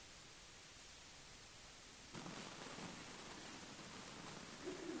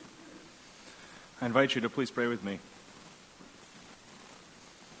I invite you to please pray with me.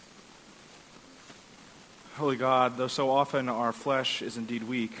 Holy God, though so often our flesh is indeed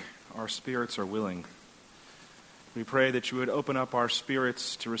weak, our spirits are willing. We pray that you would open up our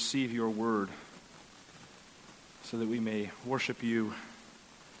spirits to receive your word so that we may worship you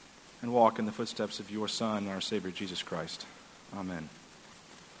and walk in the footsteps of your Son, our Savior, Jesus Christ. Amen.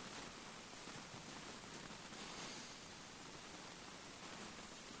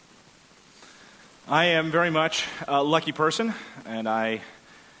 I am very much a lucky person, and I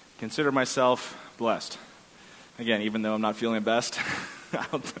consider myself blessed. Again, even though I'm not feeling best,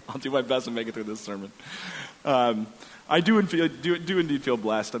 I'll do my best to make it through this sermon. I do indeed feel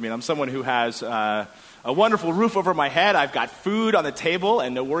blessed. I mean, I'm someone who has a wonderful roof over my head. I've got food on the table,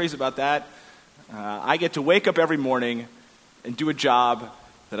 and no worries about that. I get to wake up every morning and do a job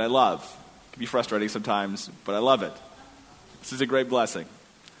that I love. It can be frustrating sometimes, but I love it. This is a great blessing.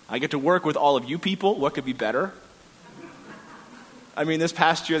 I get to work with all of you people. What could be better? I mean, this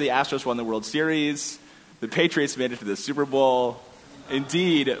past year, the Astros won the World Series. The Patriots made it to the Super Bowl.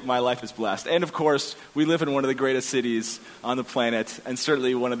 Indeed, my life is blessed. And, of course, we live in one of the greatest cities on the planet, and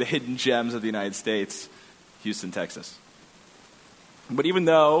certainly one of the hidden gems of the United States, Houston, Texas. But even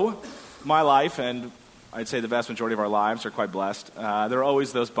though my life, and I'd say the vast majority of our lives, are quite blessed, there are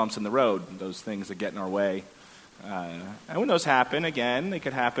always those bumps in the road, those things that get in our way. And when those happen, again, they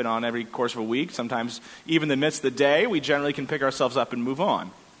could happen on every course of a week. Sometimes even in the midst of the day, we generally can pick ourselves up and move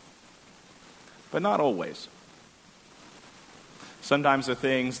on. But not always. Sometimes there are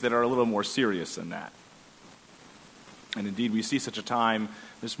things that are a little more serious than that. And indeed, we see such a time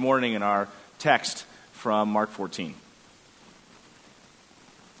this morning in our text from Mark 14.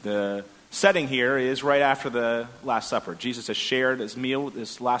 The setting here is right after the Last Supper. Jesus has shared his meal,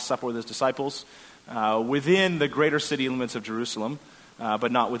 this Last Supper with his disciples, within the greater city limits of Jerusalem,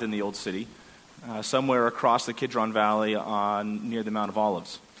 but not within the old city, somewhere across the Kidron Valley near the Mount of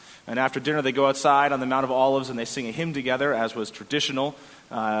Olives. And after dinner, they go outside on the Mount of Olives and they sing a hymn together, as was traditional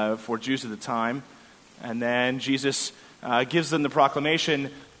for Jews at the time. And then Jesus gives them the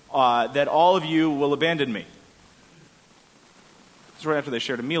proclamation that all of you will abandon me. This is right after they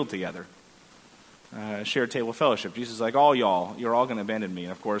shared a meal together, shared table fellowship. Jesus is like, all y'all, you're all going to abandon me.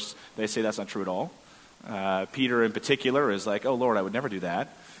 And of course, they say that's not true at all. Peter in particular is like, oh Lord, I would never do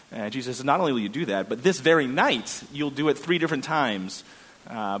that. And Jesus says, not only will you do that, but this very night, you'll do it 3 different times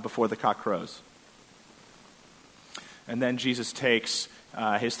before the cock crows. And then Jesus takes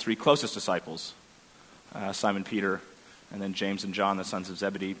his 3 closest disciples, Simon Peter, and then James and John, the sons of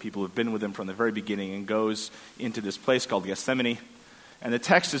Zebedee, people who have been with him from the very beginning, and goes into this place called Gethsemane. And the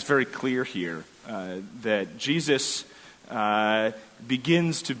text is very clear here that Jesus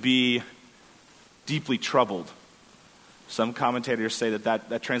begins to be deeply troubled. Some commentators say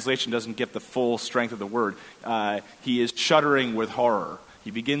that translation doesn't get the full strength of the word. He is shuddering with horror. He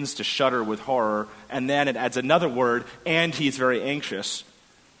begins to shudder with horror, and then it adds another word, and he's very anxious.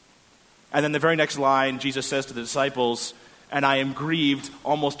 And then the very next line, Jesus says to the disciples, and I am grieved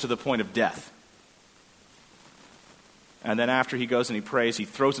almost to the point of death. And then after he goes and he prays, he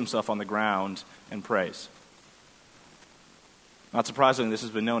throws himself on the ground and prays. Not surprisingly, this has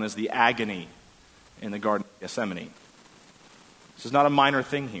been known as the agony in the Garden of Gethsemane. This is not a minor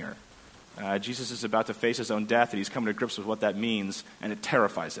thing here. Jesus is about to face his own death, and he's coming to grips with what that means, and it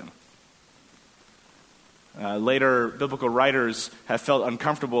terrifies him. Later, biblical writers have felt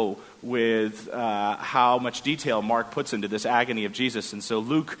uncomfortable with how much detail Mark puts into this agony of Jesus, and so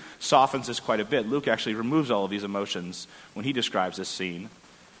Luke softens this quite a bit. Luke actually removes all of these emotions when he describes this scene.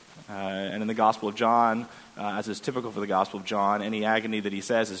 And in the Gospel of John, as is typical for the Gospel of John, any agony that he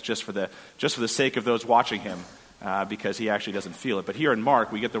says is just for the sake of those watching him, because he actually doesn't feel it. But here in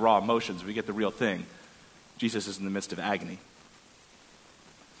Mark, we get the raw emotions, we get the real thing. Jesus is in the midst of agony.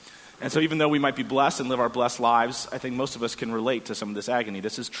 And so even though we might be blessed and live our blessed lives, I think most of us can relate to some of this agony.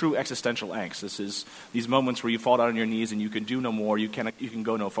 This is true existential angst. This is these moments where you fall down on your knees and you can do no more, you can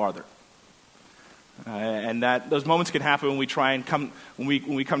go no farther. And that those moments can happen when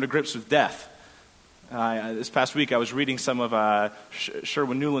we come to grips with death. This past week I was reading some of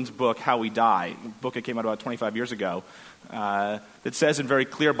Sherwin Newland's book, How We Die, a book that came out about 25 years ago, that says in very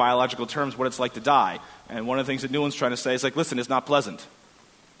clear biological terms what it's like to die. And one of the things that Newland's trying to say is like, listen, it's not pleasant.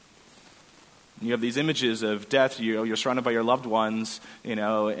 You have these images of death, you're surrounded by your loved ones, in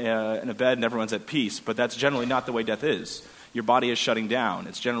a bed and everyone's at peace, but that's generally not the way death is. Your body is shutting down.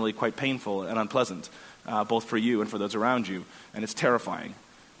 It's generally quite painful and unpleasant, both for you and for those around you, and it's terrifying.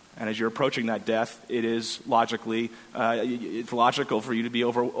 And as you're approaching that death, it is it's logical for you to be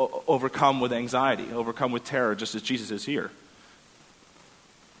overcome with anxiety, overcome with terror, just as Jesus is here.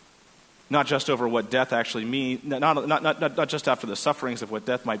 not just over what death actually means, not just after the sufferings of what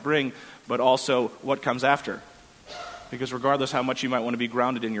death might bring, but also what comes after. Because regardless how much you might want to be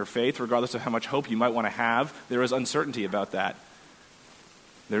grounded in your faith, regardless of how much hope you might want to have, there is uncertainty about that.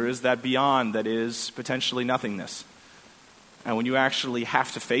 There is that beyond that is potentially nothingness. And when you actually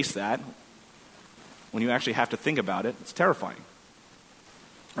have to face that, when you actually have to think about it, it's terrifying.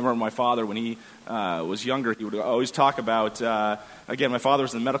 I remember my father, when he was younger, he would always talk about, again, my father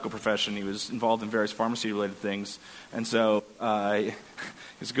was in the medical profession. He was involved in various pharmacy-related things. And so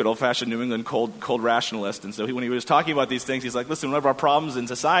he's a good old-fashioned New England cold rationalist. And so when he was talking about these things, he's like, listen, one of our problems in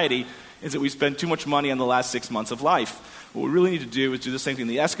society is that we spend too much money on the last 6 months of life. What we really need to do is do the same thing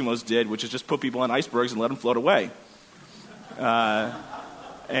the Eskimos did, which is just put people on icebergs and let them float away.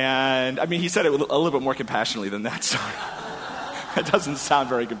 And, I mean, he said it a little bit more compassionately than that, so it doesn't sound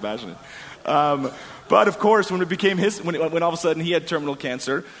very compassionate. But of course, when it became when all of a sudden he had terminal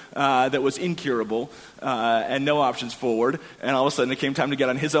cancer that was incurable and no options forward, and all of a sudden it came time to get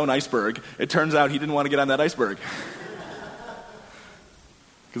on his own iceberg, it turns out he didn't want to get on that iceberg.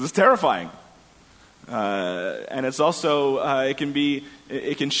 Because it's terrifying. And it's also,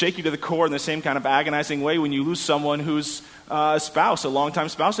 it can shake you to the core in the same kind of agonizing way when you lose someone who's a spouse, a longtime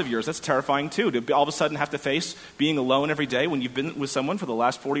spouse of yours. That's terrifying too, to all of a sudden have to face being alone every day when you've been with someone for the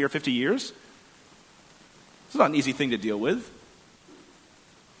last 40 or 50 years. It's not an easy thing to deal with.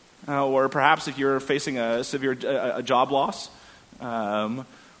 Or perhaps if you're facing a severe job loss,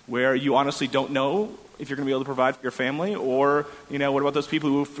 where you honestly don't know if you're going to be able to provide for your family, or, what about those people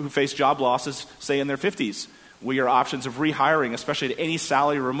who face job losses, say, in their 50s, where your options of rehiring, especially at any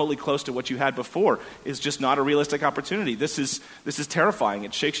salary remotely close to what you had before, is just not a realistic opportunity. This is terrifying.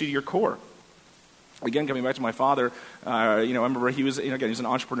 It shakes you to your core. Again, coming back to my father, I remember he was, he was an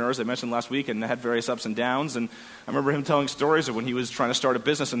entrepreneur, as I mentioned last week, and had various ups and downs. And I remember him telling stories of when he was trying to start a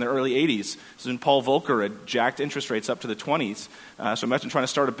business in the early 80s. This is when Paul Volcker had jacked interest rates up to the 20s. So imagine trying to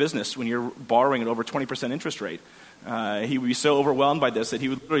start a business when you're borrowing at over 20% interest rate. He would be so overwhelmed by this that he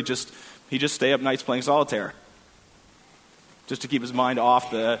would literally just stay up nights playing solitaire, just to keep his mind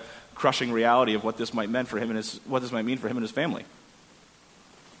off the crushing reality of what this might mean for him and his family.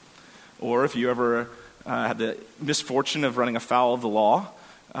 Or if you ever had the misfortune of running afoul of the law,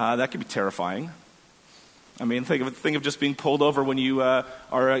 that could be terrifying. I mean, think of just being pulled over when you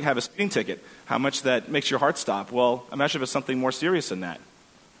have a speeding ticket. How much that makes your heart stop. Well, imagine if it's something more serious than that.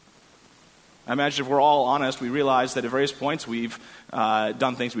 I imagine if we're all honest, we realize that at various points we've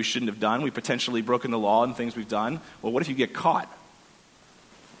done things we shouldn't have done. We've potentially broken the law in things we've done. Well, what if you get caught?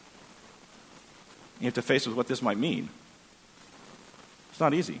 You have to face with what this might mean. It's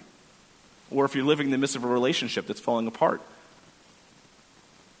not easy. Or if you're living in the midst of a relationship that's falling apart,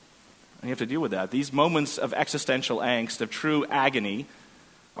 and you have to deal with that. These moments of existential angst, of true agony,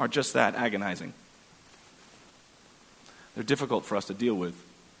 are just that, agonizing. They're difficult for us to deal with.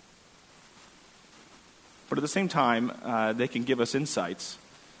 But at the same time, they can give us insights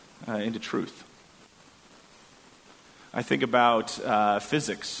into truth. I think about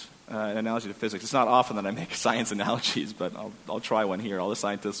physics, an analogy to physics. It's not often that I make science analogies, but I'll try one here. All the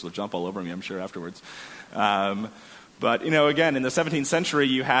scientists will jump all over me, I'm sure, afterwards. But, again, in the 17th century,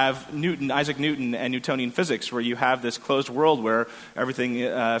 you have Isaac Newton and Newtonian physics, where you have this closed world where everything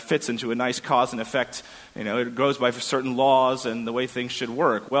fits into a nice cause and effect. It goes by certain laws and the way things should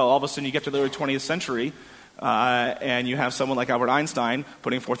work. Well, all of a sudden you get to the early 20th century, and you have someone like Albert Einstein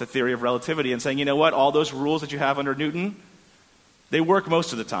putting forth a theory of relativity and saying, you know what, all those rules that you have under Newton, they work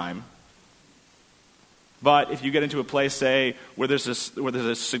most of the time. But if you get into a place, say, where there's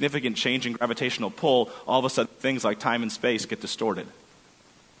a significant change in gravitational pull, all of a sudden things like time and space get distorted.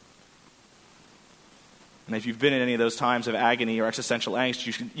 And if you've been in any of those times of agony or existential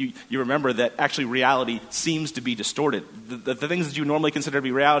angst, you remember that actually reality seems to be distorted. The things that you normally consider to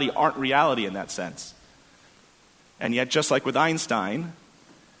be reality aren't reality in that sense. And yet, just like with Einstein,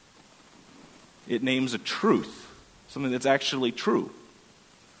 it names a truth, something that's actually true.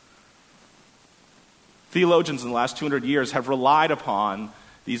 Theologians in the last 200 years have relied upon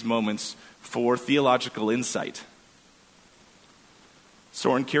these moments for theological insight.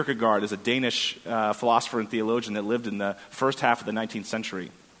 Søren Kierkegaard is a Danish philosopher and theologian that lived in the first half of the 19th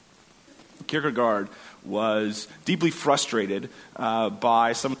century. Kierkegaard was deeply frustrated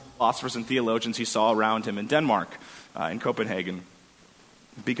by some philosophers and theologians he saw around him in Denmark, in Copenhagen.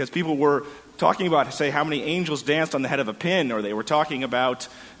 Because people were talking about, say, how many angels danced on the head of a pin, or they were talking about,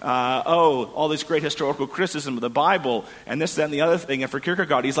 all this great historical criticism of the Bible, and this, that, and the other thing. And for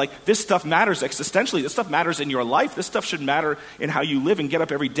Kierkegaard, he's like, this stuff matters existentially. This stuff matters in your life. This stuff should matter in how you live and get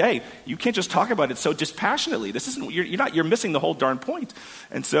up every day. You can't just talk about it so dispassionately. This isn't, you're missing the whole darn point.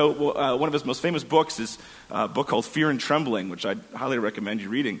 And so one of his most famous books is a book called Fear and Trembling, which I'd highly recommend you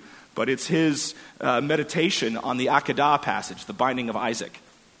reading. But it's his meditation on the Agony passage, the binding of Isaac.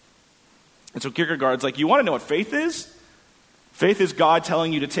 And so Kierkegaard's like, you want to know what faith is? Faith is God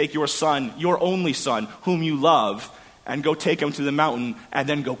telling you to take your son, your only son, whom you love, and go take him to the mountain and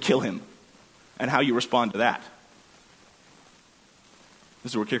then go kill him. And how you respond to that.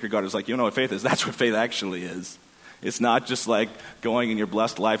 This is where Kierkegaard is like, you know what faith is? That's what faith actually is. It's not just like going in your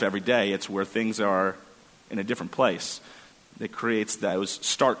blessed life every day. It's where things are in a different place. That creates those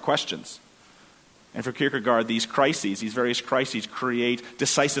stark questions. And for Kierkegaard, these various crises, create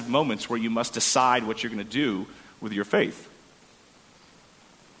decisive moments where you must decide what you're going to do with your faith.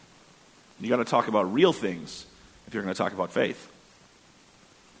 You got to talk about real things if you're going to talk about faith.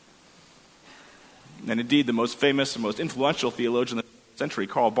 And indeed, the most famous and most influential theologian of the century,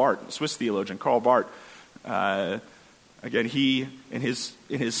 Karl Barth, Swiss theologian Karl Barth, again, he in his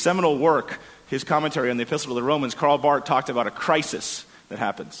seminal work, his commentary on the Epistle to the Romans, Karl Barth talked about a crisis that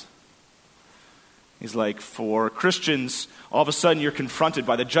happens. He's like, for Christians, all of a sudden you're confronted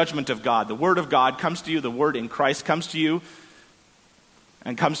by the judgment of God. The Word of God comes to you, the Word in Christ comes to you,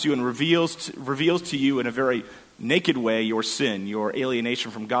 and reveals to you in a very naked way your sin, your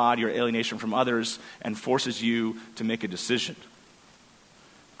alienation from God, your alienation from others, and forces you to make a decision.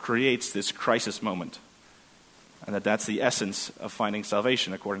 Creates this crisis moment. And that's the essence of finding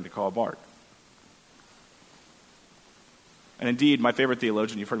salvation, according to Karl Barth. And indeed, my favorite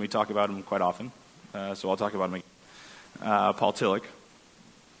theologian, you've heard me talk about him quite often, so I'll talk about him again, Paul Tillich.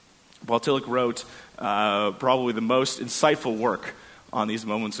 Paul Tillich wrote probably the most insightful work on these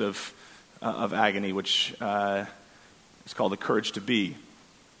moments of agony, which is called The Courage to Be.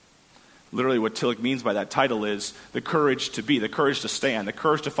 Literally what Tillich means by that title is the courage to be, the courage to stand, the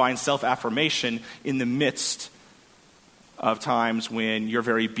courage to find self-affirmation in the midst of times when your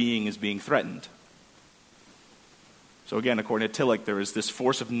very being is being threatened. So again, according to Tillich, there is this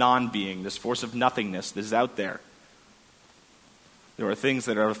force of non-being, this force of nothingness that is out there. There are things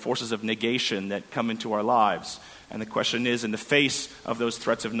that are forces of negation that come into our lives. And the question is, in the face of those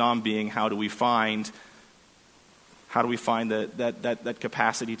threats of non-being, how do we find that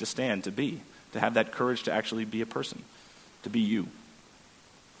capacity to stand, to have that courage to actually be a person, to be you?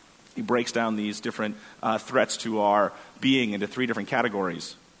 He breaks down these different threats to our being into three different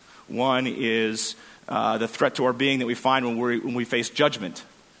categories. One is the threat to our being that we find when we face judgment.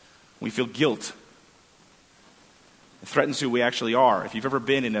 We feel guilt. It threatens who we actually are. If you've ever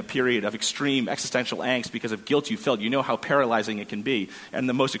been in a period of extreme existential angst because of guilt you felt, you know how paralyzing it can be. And in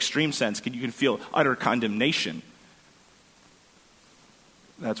the most extreme sense, you can feel utter condemnation.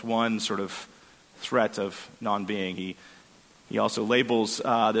 That's one sort of threat of non-being. He also labels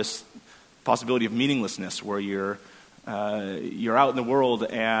this possibility of meaninglessness, where you're out in the world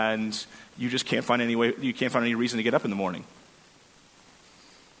and you just can't find any reason to get up in the morning.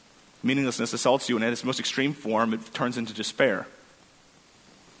 Meaninglessness assaults you, and at its most extreme form, it turns into despair.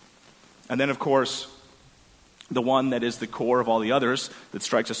 And then, of course, the one that is the core of all the others that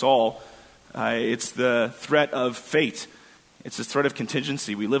strikes us all, it's the threat of fate. It's this threat of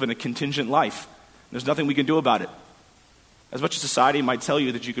contingency. We live in a contingent life. There's nothing we can do about it. As much as society might tell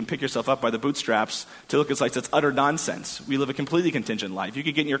you that you can pick yourself up by the bootstraps, Tillich is like, that's utter nonsense. We live a completely contingent life. You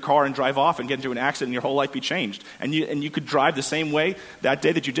could get in your car and drive off and get into an accident and your whole life be changed. And you could drive the same way that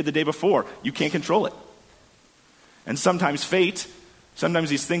day that you did the day before. You can't control it. And sometimes sometimes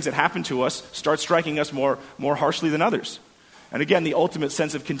these things that happen to us start striking us more harshly than others. And again, the ultimate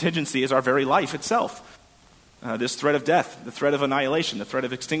sense of contingency is our very life itself. This threat of death, the threat of annihilation, the threat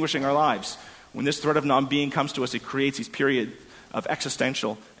of extinguishing our lives. When this threat of non-being comes to us, it creates these periods of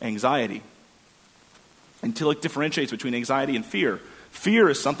existential anxiety. And Tillich differentiates between anxiety and fear. Fear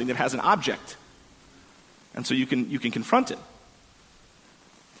is something that has an object. And so you can confront it.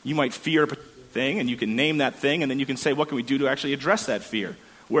 You might fear a thing, and you can name that thing, and then you can say, what can we do to actually address that fear?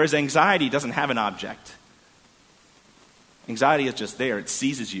 Whereas anxiety doesn't have an object. Anxiety is just there. It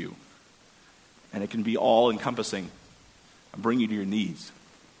seizes you. And it can be all-encompassing and bring you to your knees.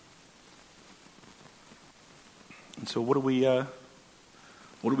 And so what do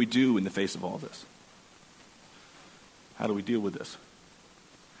we do in the face of all this? How do we deal with this?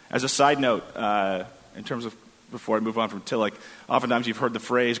 As a side note, in terms of, before I move on from Tillich, oftentimes you've heard the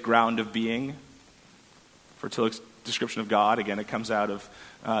phrase ground of being. For Tillich's description of God. Again, it comes out of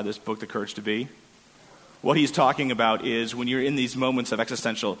this book, The Courage to Be. What he's talking about is when you're in these moments of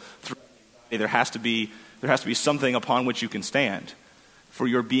existential threat, there has to be something upon which you can stand for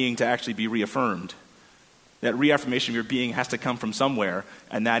your being to actually be reaffirmed. That reaffirmation of your being has to come from somewhere,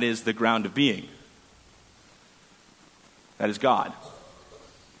 and that is the ground of being. That is God.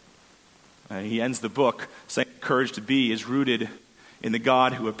 He ends the book saying courage to be is rooted in the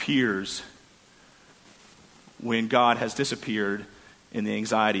God who appears when God has disappeared in the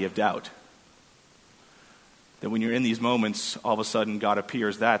anxiety of doubt. That when you're in these moments, all of a sudden God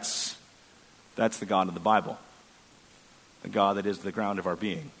appears. That's the God of the Bible. The God that is the ground of our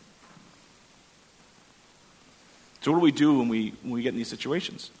being. So what do we do when we get in these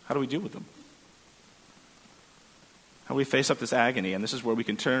situations? How do we deal with them? How do we face up this agony? And this is where we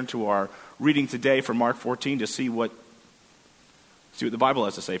can turn to our reading today from Mark 14 to see what the Bible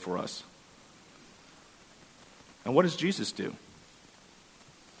has to say for us. And what does Jesus do?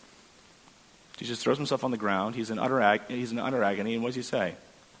 Jesus throws himself on the ground. He's in utter agony. And what does he say?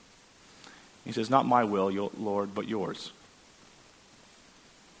 He says, "Not my will, Lord, but yours."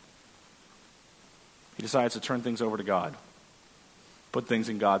 He decides to turn things over to God, put things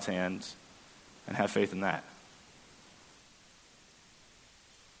in God's hands, and have faith in that.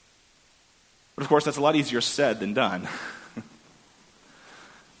 But of course, that's a lot easier said than done.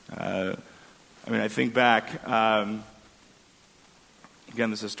 I think back, again,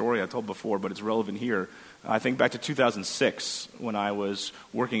 this is a story I told before, but it's relevant here. I think back to 2006 when I was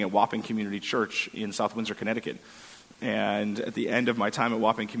working at Wapping Community Church in South Windsor, Connecticut. And at the end of my time at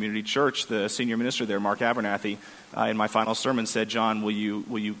Wapping Community Church, the senior minister there, Mark Abernathy, in my final sermon said, "John, will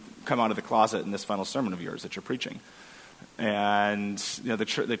you come out of the closet in this final sermon of yours that you're preaching?" And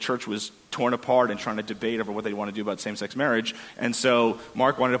the church was torn apart and trying to debate over what they want to do about same-sex marriage. And so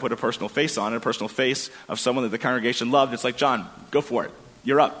Mark wanted to put a personal face on it, a personal face of someone that the congregation loved. It's like, "John, go for it.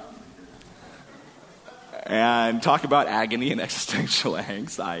 You're up." And talk about agony and existential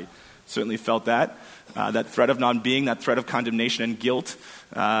angst. I certainly felt that. That threat of non-being, that threat of condemnation and guilt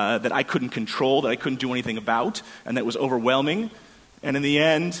that I couldn't control, that I couldn't do anything about, and that was overwhelming. And in the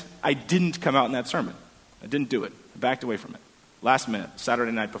end, I didn't come out in that sermon. I didn't do it. I backed away from it. Last minute,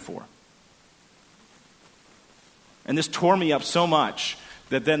 Saturday night before. And this tore me up so much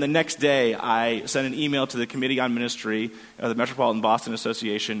that then the next day I sent an email to the Committee on Ministry of the Metropolitan Boston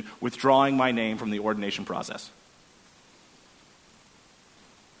Association withdrawing my name from the ordination process.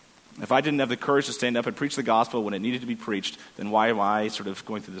 If I didn't have the courage to stand up and preach the gospel when it needed to be preached, then why am I sort of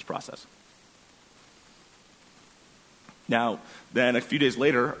going through this process? Now, then a few days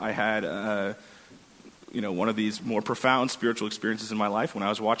later, I had one of these more profound spiritual experiences in my life when I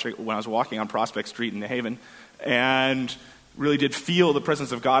was walking on Prospect Street in New Haven, and really did feel the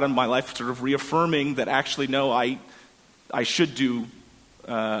presence of God in my life, sort of reaffirming that actually, no, I should do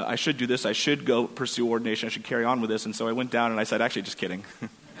this. I should go pursue ordination. I should carry on with this. And so I went down and I said, "Actually, just kidding.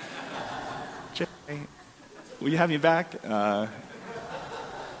 Jay, will you have me back?"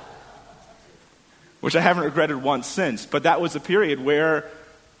 Which I haven't regretted once since. But that was a period where,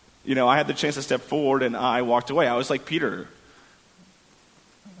 I had the chance to step forward and I walked away. I was like Peter.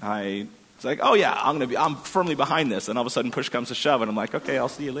 I was like, "Oh yeah, I'm firmly behind this." And all of a sudden push comes to shove and I'm like, "Okay, I'll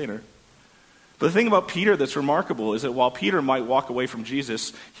see you later." But the thing about Peter that's remarkable is that while Peter might walk away from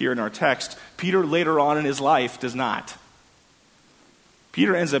Jesus here in our text, Peter later on in his life does not.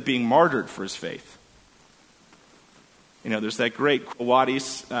 Peter ends up being martyred for his faith. There's that great Quo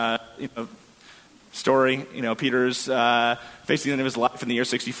Vadis, story. Peter's facing the end of his life in the year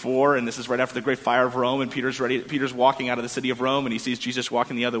 64, and this is right after the great fire of Rome, and Peter's walking out of the city of Rome, and he sees Jesus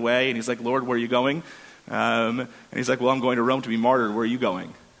walking the other way, and he's like, "Lord, where are you going?" And he's like, "Well, I'm going to Rome to be martyred. Where are you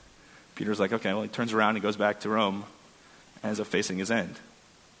going?" Peter's like, "Okay." Well, he turns around, he goes back to Rome, and ends up facing his end.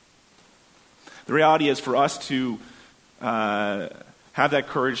 The reality is for us to have that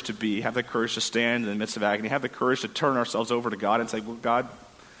courage to be, have that courage to stand in the midst of agony, have the courage to turn ourselves over to God and say, "Well, God,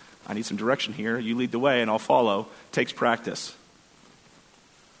 I need some direction here. You lead the way and I'll follow." It takes practice.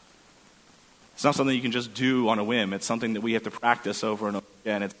 It's not something you can just do on a whim. It's something that we have to practice over and over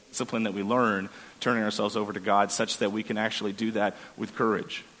again. It's discipline that we learn, turning ourselves over to God such that we can actually do that with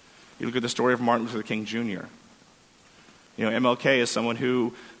courage. You look at the story of Martin Luther King Jr. MLK is someone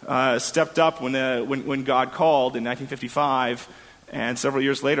who stepped up when God called in 1955, and several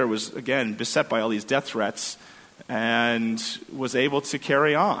years later was, again, beset by all these death threats, and was able to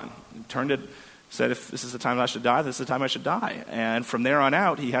carry on. Said, "If this is the time I should die, this is the time I should die." And from there on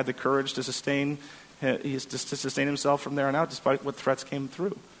out, he had the courage to sustain himself from there on out, despite what threats came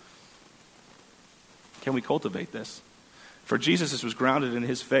through. Can we cultivate this? For Jesus, this was grounded in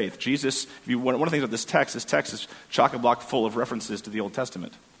his faith. Jesus, one of the things about this text is chock-a-block full of references to the Old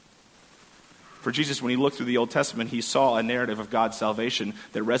Testament. For Jesus, when he looked through the Old Testament, he saw a narrative of God's salvation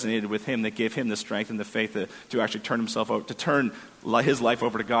that resonated with him, that gave him the strength and the faith to actually turn his life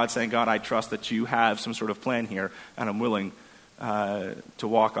over to God, saying, God, I trust that you have some sort of plan here, and I'm willing to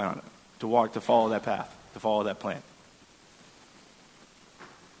follow that path, to follow that plan.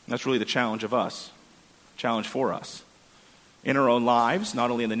 And that's really the challenge for us. In our own lives,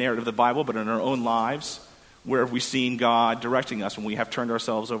 not only in the narrative of the Bible, but in our own lives, where have we seen God directing us when we have turned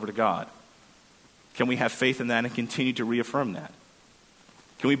ourselves over to God? Can we have faith in that and continue to reaffirm that?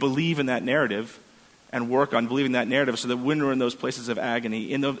 Can we believe in that narrative and work on believing that narrative so that when we're in those places of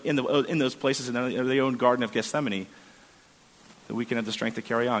agony, in those places in the own Garden of Gethsemane, that we can have the strength to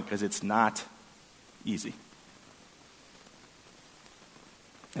carry on, because it's not easy.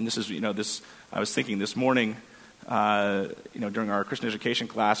 And this is, I was thinking this morning, during our Christian education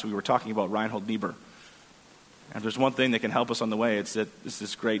class, we were talking about Reinhold Niebuhr. And there's one thing that can help us on the way. It's the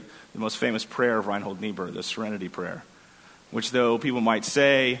most famous prayer of Reinhold Niebuhr, the Serenity Prayer, which though people might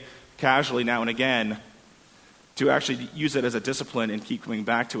say casually now and again, to actually use it as a discipline and keep coming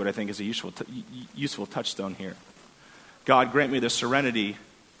back to it, I think is a useful touchstone here. God, grant me the serenity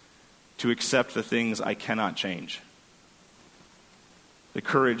to accept the things I cannot change, the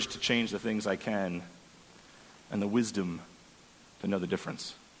courage to change the things I can, and the wisdom to know the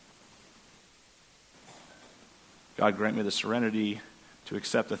difference. God, grant me the serenity to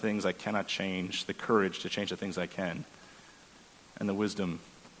accept the things I cannot change, the courage to change the things I can, and the wisdom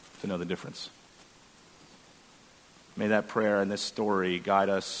to know the difference. May that prayer and this story guide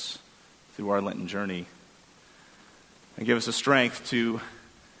us through our Lenten journey and give us the strength to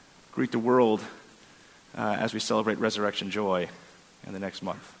greet the world as we celebrate resurrection joy in the next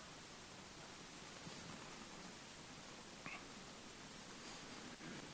month.